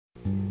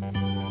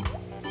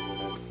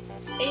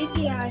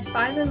API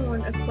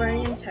 5-in-1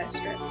 Aquarium Test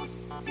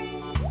Strips.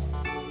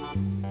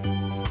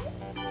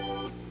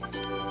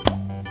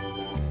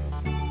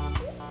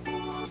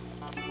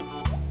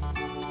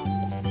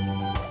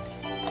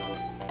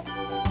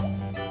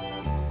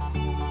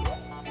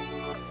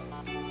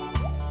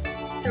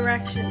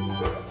 Directions.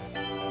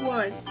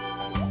 1.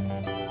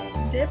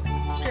 Dip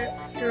strip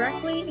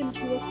directly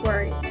into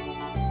aquarium.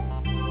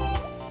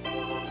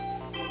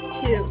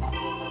 2.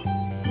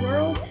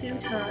 Swirl 2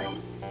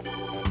 times.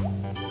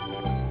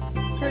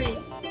 3.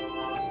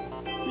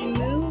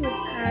 Remove with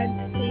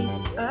pads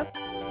face up.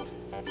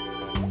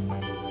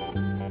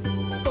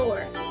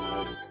 4.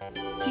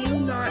 Do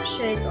not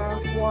shake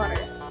off water.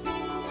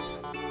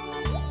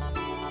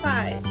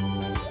 5.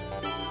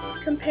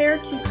 Compare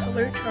to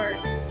color chart.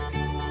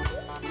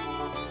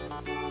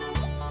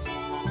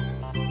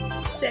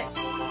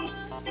 6.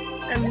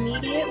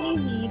 Immediately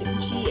read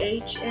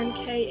GH and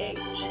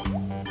KH.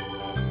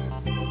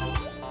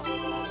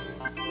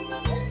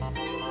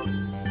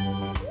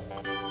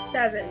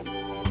 7.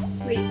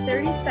 Wait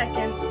 30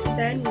 seconds,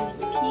 then read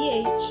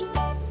pH,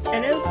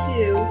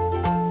 NO2,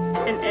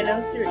 and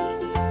NO3.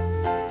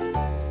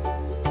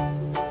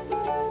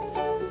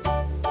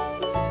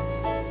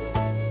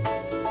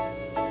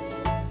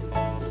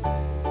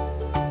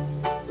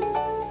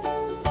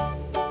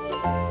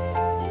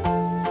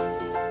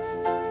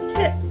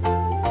 Tips.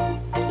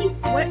 Keep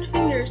wet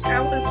fingers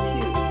out of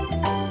tube.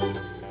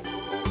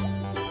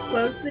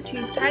 Close the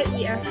tube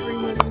tightly after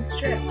removing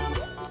strip.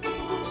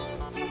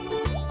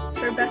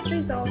 For best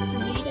results,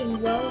 read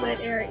in well-lit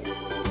area.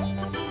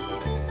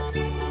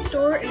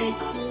 Store in a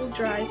cool,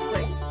 dry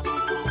place.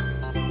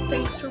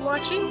 Thanks for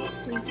watching.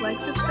 Please like,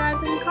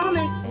 subscribe, and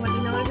comment. And let me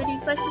know what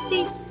videos you'd like to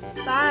see.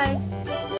 Bye!